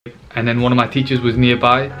and then one of my teachers was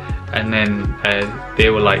nearby, and then they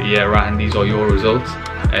were like, yeah, Ryhan, these are your results,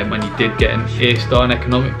 and you did get an A star in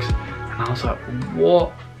economics. And I was like,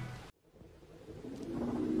 what?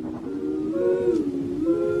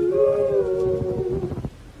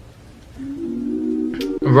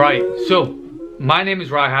 Right, so my name is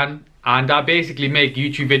Ryhan, and I basically make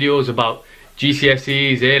YouTube videos about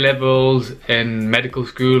GCSEs, A levels, and medical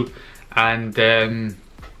school, and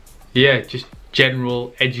yeah, just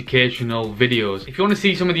general educational videos. If you want to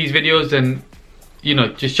see some of these videos, then you know,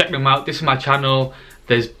 just check them out. This is my channel.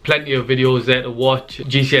 There's plenty of videos there to watch,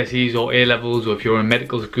 GCSEs or A levels, or if you're in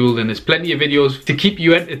medical school, then there's plenty of videos to keep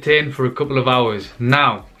you entertained for a couple of hours.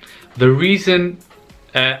 Now, the reason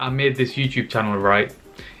I made this YouTube channel, right,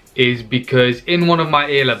 is because in one of my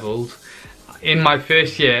A levels, in my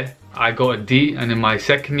first year I got a D, and in my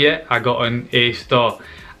second year I got an A star.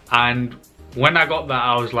 And when I got that,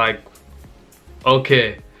 I was like,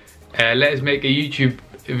 okay, let's make a YouTube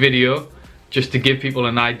video just to give people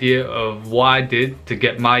an idea of what I did to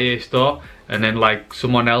get my A star, and then like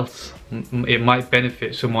someone else, it might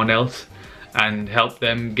benefit someone else and help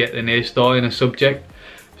them get an A star in a subject.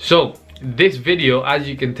 So this video, as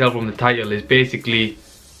you can tell from the title, is basically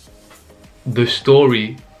the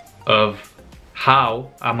story of how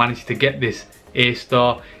I managed to get this A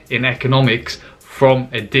star in economics from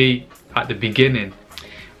a D at the beginning.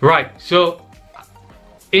 Right, so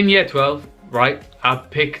in year 12, right, I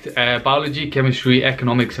picked biology, chemistry,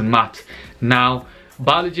 economics and maths. Now,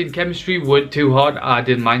 biology and chemistry weren't too hard, I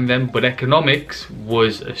didn't mind them, but economics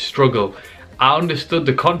was a struggle. I understood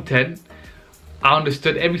the content, I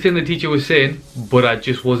understood everything the teacher was saying, but I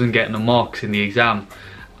just wasn't getting the marks in the exam.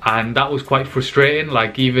 And that was quite frustrating.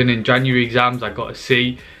 Like, even in January exams I got a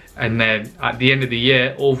C, and then at the end of the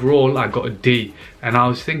year overall I got a D. And I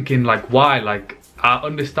was thinking, like, why? Like, I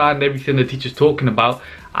understand everything the teacher's talking about,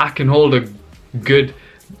 I can hold a good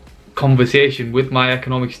conversation with my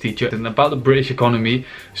economics teacher and about the British economy,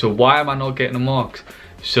 so why am I not getting the marks?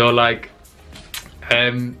 So like,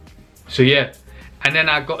 so yeah, and then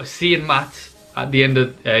I got a C in maths at the end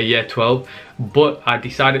of year 12, but I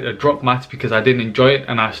decided to drop maths because I didn't enjoy it,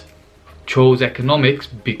 and I chose economics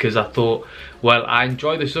because I thought, well, I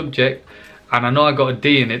enjoy the subject and I know I got a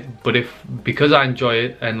D in it, but because I enjoy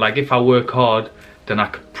it, and like if I work hard, then I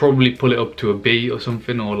could probably pull it up to a B or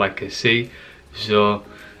something, or like a C. So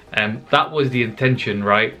that was the intention,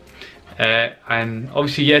 right? And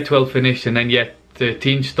obviously year 12 finished, and then year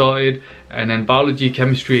 13 started, and then biology,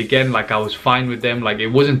 chemistry again, like I was fine with them. Like, it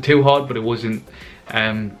wasn't too hard, but it wasn't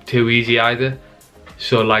too easy either.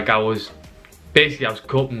 So like I was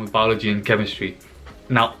coping with biology and chemistry.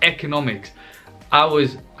 Now economics, I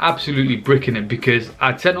was absolutely bricking it because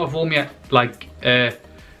I'd sent off all my like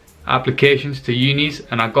applications to unis,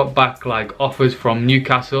 and I got back like offers from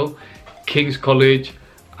Newcastle, King's College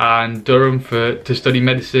and Durham to study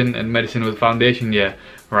medicine and medicine with foundation year,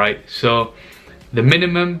 right? So the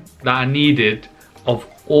minimum that I needed of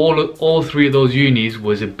all three of those unis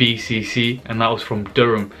was a BCC, and that was from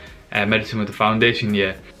Durham, medicine with the foundation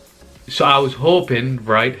year. So I was hoping,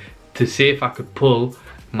 right, to see if I could pull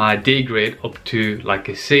my D grade up to like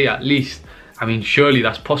a C at least. I mean, surely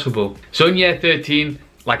that's possible. So in year 13,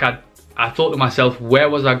 like I thought to myself, where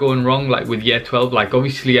was I going wrong, like with year 12? Like,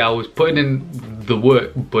 obviously I was putting in the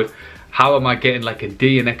work, but how am I getting like a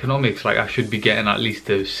D in economics? Like, I should be getting at least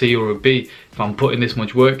a C or a B if I'm putting this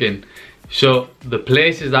much work in. So the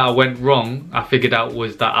places that I went wrong, I figured out,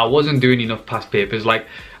 was that I wasn't doing enough past papers. Like,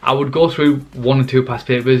 I would go through 1 or 2 past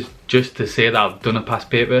papers just to say that I've done a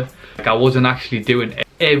past paper. Like, I wasn't actually doing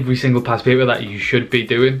every single past paper that you should be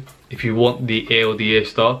doing if you want the A or the A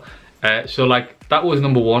star. So like, that was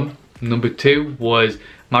number 1. Number 2 was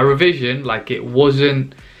my revision. Like, it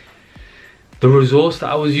wasn't, the resource that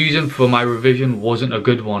I was using for my revision wasn't a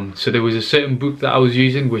good one. So there was a certain book that I was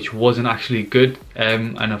using which wasn't actually good,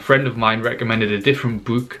 and a friend of mine recommended a different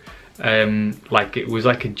book. Like, it was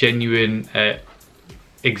like a genuine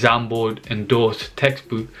exam board endorsed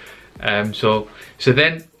textbook. So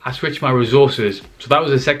then I switched my resources. So that was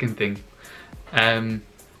the second thing,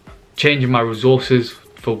 changing my resources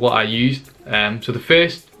for what I used. So the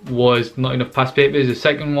first was not enough past papers. The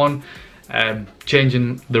second one,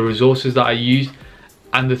 changing the resources that I used.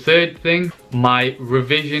 And the third thing, my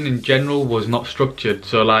revision in general was not structured.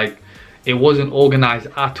 So like, it wasn't organized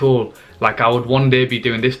at all. Like, I would one day be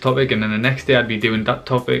doing this topic, and then the next day I'd be doing that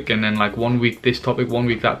topic, and then like 1 week this topic, 1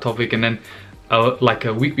 week that topic, and then like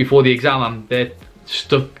a week before the exam I'm there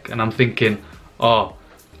stuck, and I'm thinking, oh,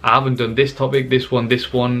 I haven't done this topic, this one,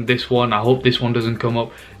 this one, this one, I hope this one doesn't come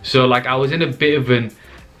up. So like, I was in a bit of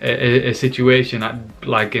a situation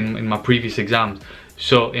like in my previous exams.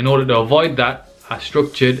 So in order to avoid that, I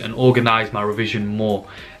structured and organized my revision more.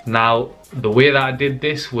 Now the way that I did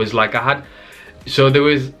this was like so there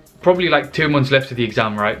was probably like 2 months left of the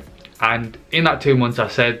exam, right? And in that 2 months I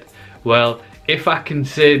said, well, if I can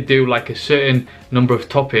say do like a certain number of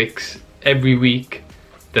topics every week,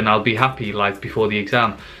 then I'll be happy like before the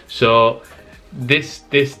exam. So this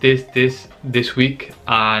week,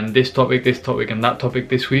 and this topic and that topic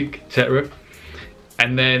this week, etc.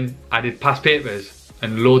 And then I did past papers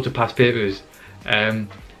and loads of past papers.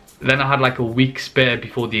 Then I had like a week spare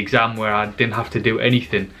before the exam where I didn't have to do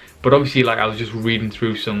anything, but obviously like I was just reading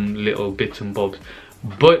through some little bits and bobs.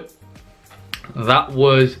 But that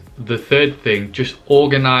was the third thing, just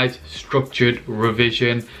organized, structured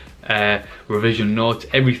revision. Revision notes,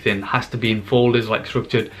 everything has to be in folders, like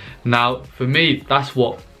structured. Now for me, that's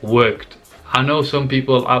what worked. I know some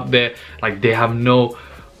people out there, like they have no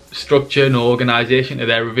structure, no organization to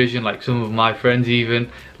their revision, like some of my friends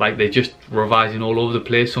even, like they're just revising all over the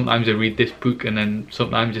place. Sometimes they read this book and then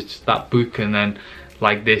sometimes it's that book, and then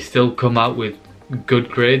like they still come out with good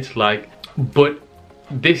grades, like. But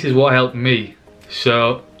this is what helped me.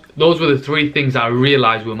 So those were the 3 things that I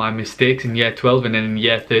realized were my mistakes in year 12, and then in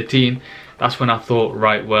year 13, that's when I thought,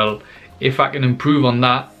 right, well, if I can improve on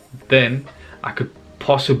that, then I could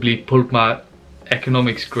possibly pull my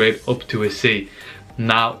economics grade up to a C.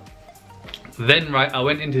 Now, then, right, I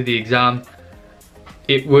went into the exam.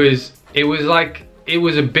 It was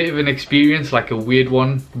a bit of an experience, like a weird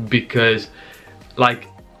one, because like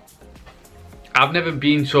I've never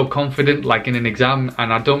been so confident like in an exam,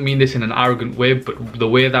 and I don't mean this in an arrogant way, but the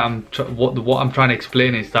way that what I'm trying to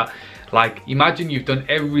explain is that, like, imagine you've done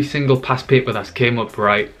every single past paper that's came up,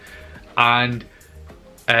 right? And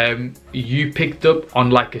you picked up on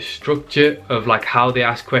like a structure of like how they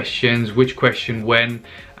ask questions, which question when,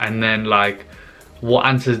 and then like what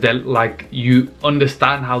answers they're like, you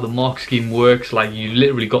understand how the mark scheme works. Like you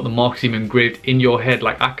literally got the mark scheme engraved in your head.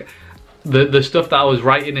 Like the stuff that I was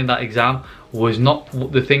writing in that exam was not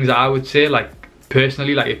the things that I would say, like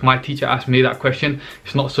personally. Like if my teacher asked me that question,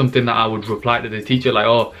 it's not something that I would reply to the teacher like,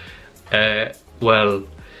 oh well,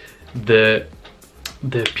 the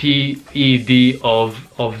PED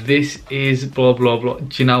of this is blah blah blah.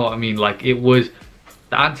 Do you know what I mean? Like it was,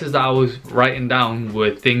 the answers that I was writing down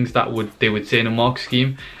were things that they would say in a mark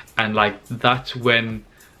scheme, and like that's when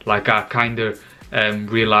like I kind of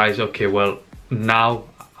realized, okay, well now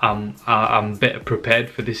I'm better prepared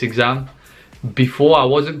for this exam. Before I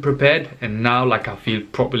wasn't prepared, and now like I feel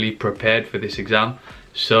properly prepared for this exam.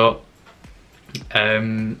 So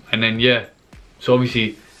and then yeah, so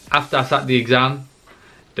obviously after I sat the exam,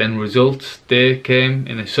 then results day came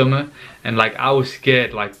in the summer, and like I was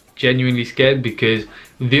scared, like genuinely scared, because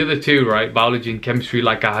the other two, right, biology and chemistry,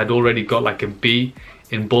 like I had already got like a B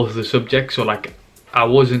in both of the subjects, so like I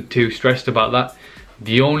wasn't too stressed about that.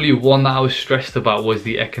 The only one that I was stressed about was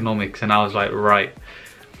the economics, and I was like, right,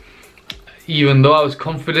 even though I was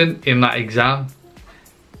confident in that exam,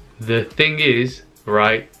 the thing is,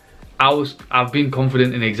 right, I've been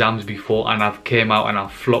confident in exams before, and I've came out and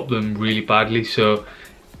I've flopped them really badly. So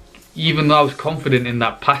even though I was confident in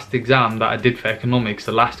that past exam that I did for economics,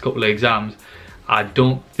 the last couple of exams, I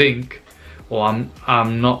don't think, or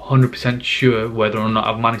I'm not 100% sure whether or not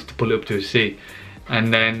I've managed to pull it up to a C.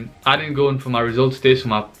 And then I didn't go in for my results day, so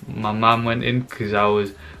my mum went in because I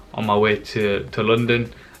was on my way to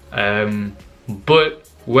London. But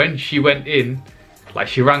when she went in, like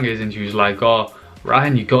she rang us and she was like, oh,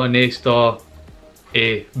 Ryhan, you got an A star,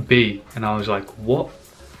 A, B. And I was like, what?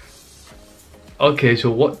 Okay,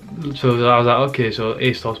 so what? So I was like, okay, so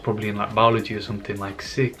A star's probably in like biology or something. Like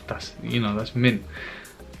sick, that's, you know, that's mint,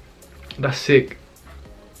 that's sick.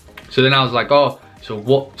 So then I was like, oh, so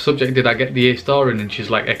what subject did I get the A star in? And she's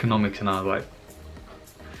like, economics. And I was like,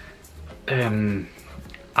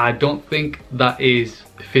 I don't think that is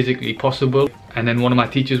physically possible. And then one of my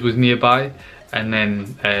teachers was nearby, and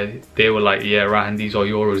then they were like, yeah, Ryhan, these are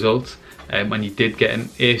your results, and you did get an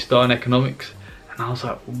A star in economics. And I was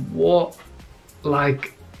like, what?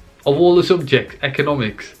 Like, of all the subjects,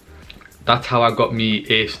 economics? That's how I got me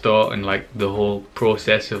A star, and like the whole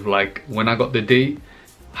process of like when I got the D,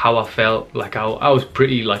 how I felt. Like I was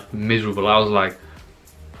pretty like miserable. I was like,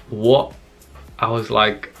 what? I was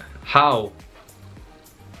like, how?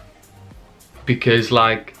 Because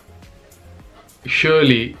like,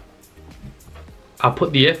 surely I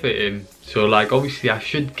put the effort in, so like obviously I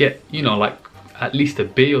should get, you know, like at least a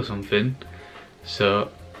B or something. So,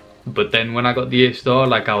 but then when I got the A star,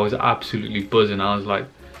 like I was absolutely buzzing. I was like,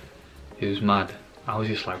 it was mad. I was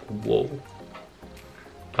just like, whoa.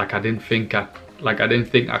 Like I didn't think I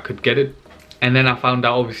could get it. And then I found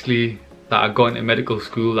out obviously that I got into medical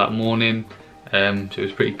school that morning. So it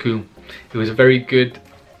was pretty cool. It was a very good,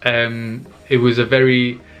 I was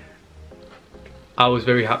very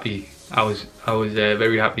happy. I was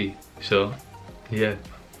very happy. So yeah.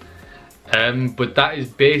 But that is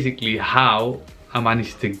basically how I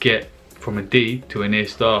managed to get from a D to an A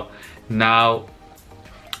star. Now,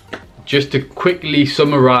 just to quickly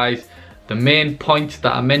summarize the main points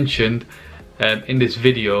that I mentioned in this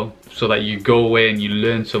video, so that you go away and you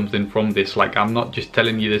learn something from this. Like, I'm not just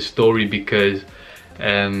telling you this story because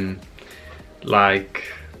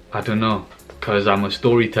like, I don't know, because I'm a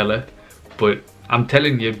storyteller, but I'm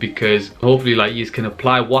telling you because hopefully like you can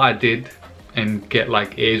apply what I did and get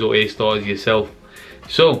like A's or A stars yourself.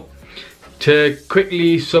 So to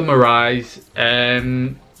quickly summarize,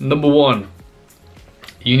 number one,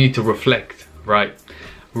 you need to reflect, right?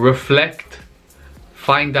 Reflect,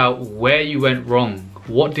 find out where you went wrong.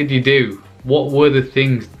 What did you do? What were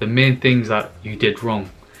the main things that you did wrong?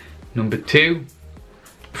 Number two,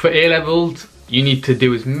 for A levels, you need to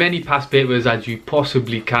do as many past papers as you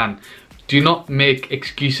possibly can. Do not make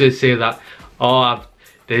excuses, say that, oh,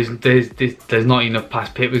 there's not enough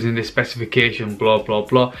past papers in this specification, blah blah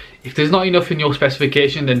blah. If there's not enough in your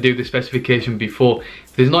specification, then do the specification before.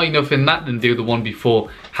 If there's not enough in that, then do the one before.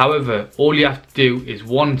 However, all you have to do is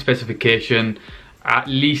one specification at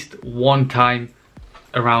least one time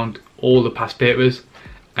around all the past papers,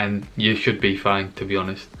 and you should be fine, to be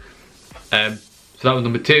honest. So that was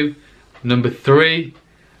number two. Number three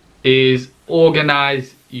is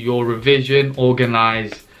organize your revision,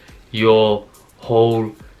 organize your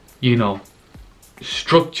whole, you know,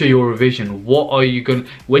 structure your revision. What are you going to,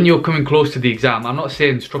 when you're coming close to the exam, I'm not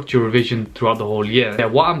saying structure your revision throughout the whole year. Yeah,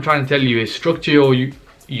 what I'm trying to tell you is structure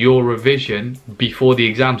your revision before the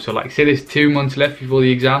exam. So like, say there's 2 months left before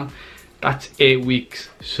the exam, that's 8 weeks.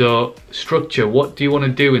 So structure, what do you want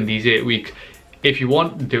to do in these 8 weeks? If you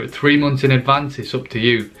want to do it 3 months in advance, it's up to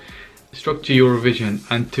you. Structure your revision,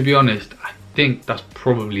 and to be honest, I think that's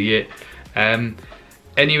probably it.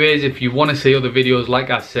 Anyways, if you want to see other videos, like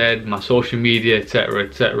I said, my social media,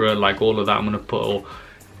 etc, like all of that, I'm gonna put all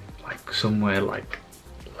like somewhere like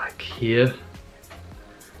here,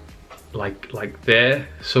 like there,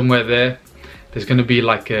 somewhere there. There's gonna be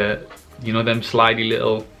like a, you know, them slidey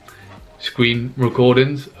little screen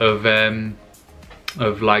recordings of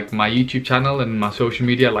like my YouTube channel and my social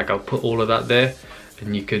media. Like, I'll put all of that there,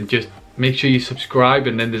 and you can just make sure you subscribe.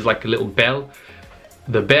 And then there's like a little bell.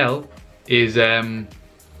 The bell is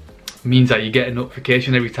means that you get a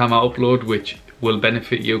notification every time I upload, which will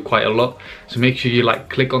benefit you quite a lot. So make sure you like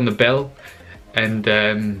click on the bell, and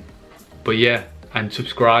but yeah, and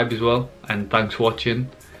subscribe as well. And thanks for watching,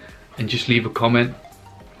 and just leave a comment.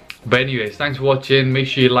 But anyways, thanks for watching. Make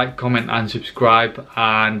sure you like, comment and subscribe,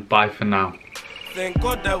 and bye for now. Thank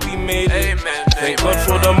God that we made it. Amen. Thank God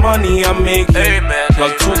for the money I make. Amen.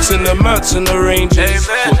 Plug talks in the merch and the ranges.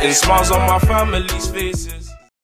 Putting smiles on my family's faces.